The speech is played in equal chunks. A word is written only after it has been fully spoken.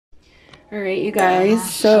Alright you guys,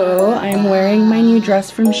 so I'm wearing my new dress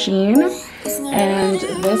from Shein and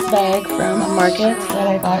this bag from a market that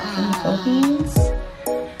I got from the Philippines.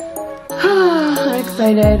 I'm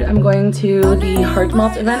excited. I'm going to the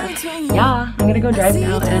Heartmelt event. Yeah, I'm gonna go drive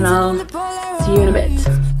now and I'll see you in a bit.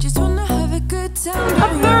 A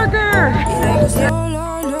burger!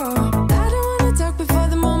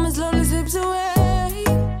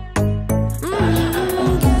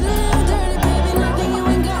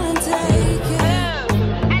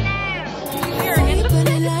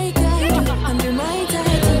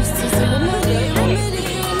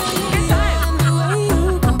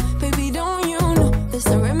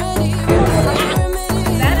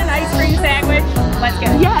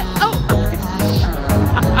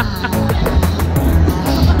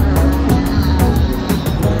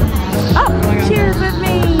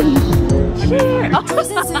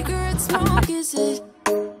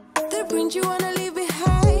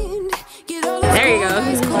 There you go.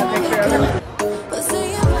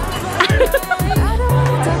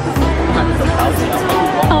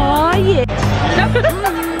 Oh yeah.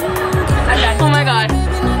 Oh my god.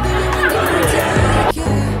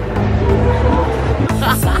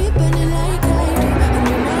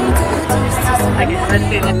 Okay, let's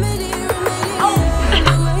do this.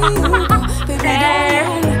 Hey,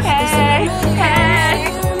 hey, hey.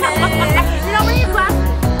 You're not wearing your glasses.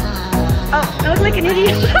 Oh, I look like an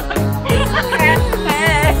idiot.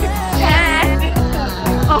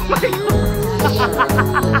 Oh my god.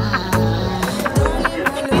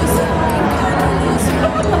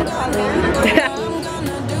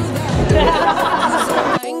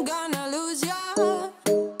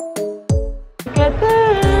 Look at this.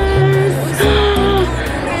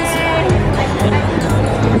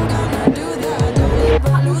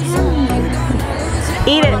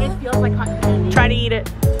 Eat it. Try to eat it.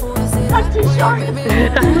 That's too short.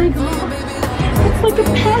 Oh my god. It's like a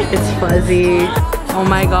pet. It's fuzzy. Oh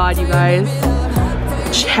my god, you guys.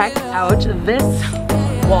 Check out this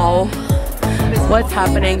wall. What's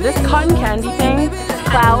happening? This cotton candy thing,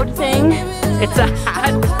 cloud thing, it's a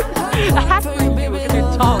hat. A hat for you because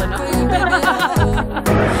you're tall enough.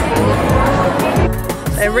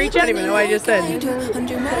 And reach out, even though I just said.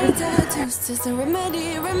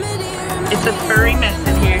 It's a furry mess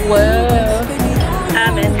in here. Whoa.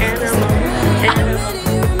 I'm an animal.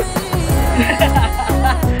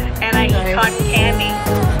 And I eat cotton candy.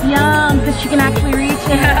 Yum, because she can actually reach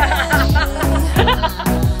it.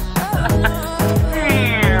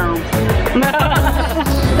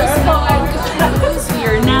 We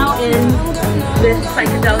are now in this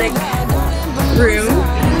psychedelic room.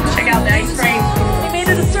 Check out the ice rink. We made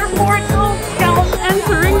it a surfboard. Now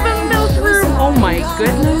entering the milk room. Oh my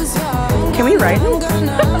goodness. Can we ride it?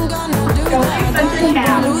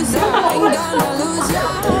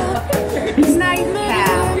 Nice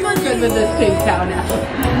cow. We're good with this pink cow now.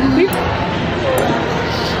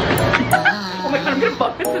 Oh my god, I'm gonna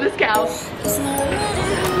bump into this cow.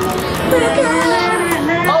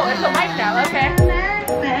 Oh, it's a light now, okay.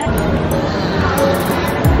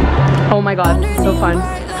 Oh my god, so fun.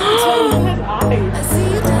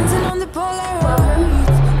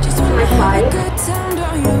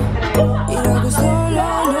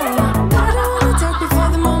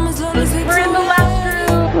 We're in the last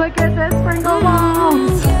room. Look at the sprinkle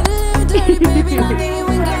balls.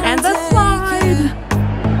 And the slide.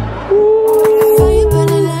 Ooh.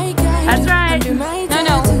 That's right.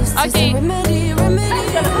 No. Okay.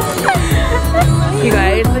 You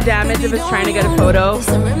guys, the damage of us trying to get a photo.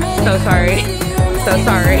 So sorry. So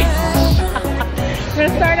sorry. We're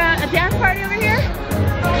gonna start a dance party over here.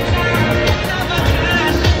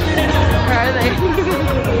 Where are they?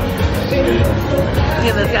 Look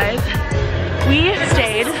at this, guys. We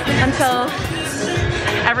stayed until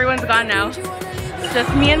everyone's gone now. It's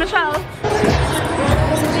just me and Michelle.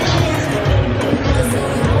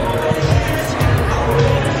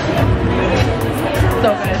 So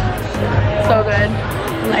good. So good.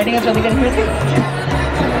 Lighting is really good here too.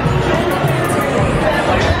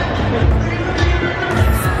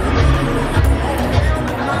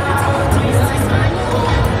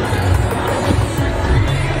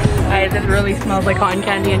 Guys, it really smells like cotton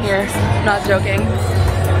candy in here. Not joking.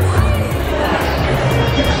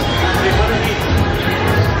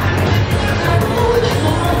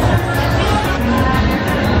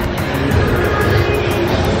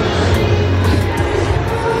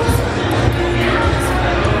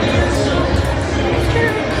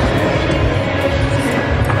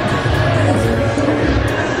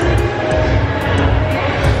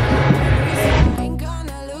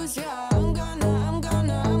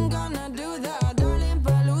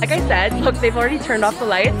 Like I said, look, they've already turned off the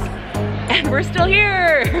lights And we're still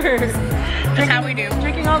here. That's how we do.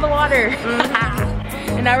 Drinking all the water.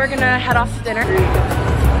 And now we're gonna head off to dinner.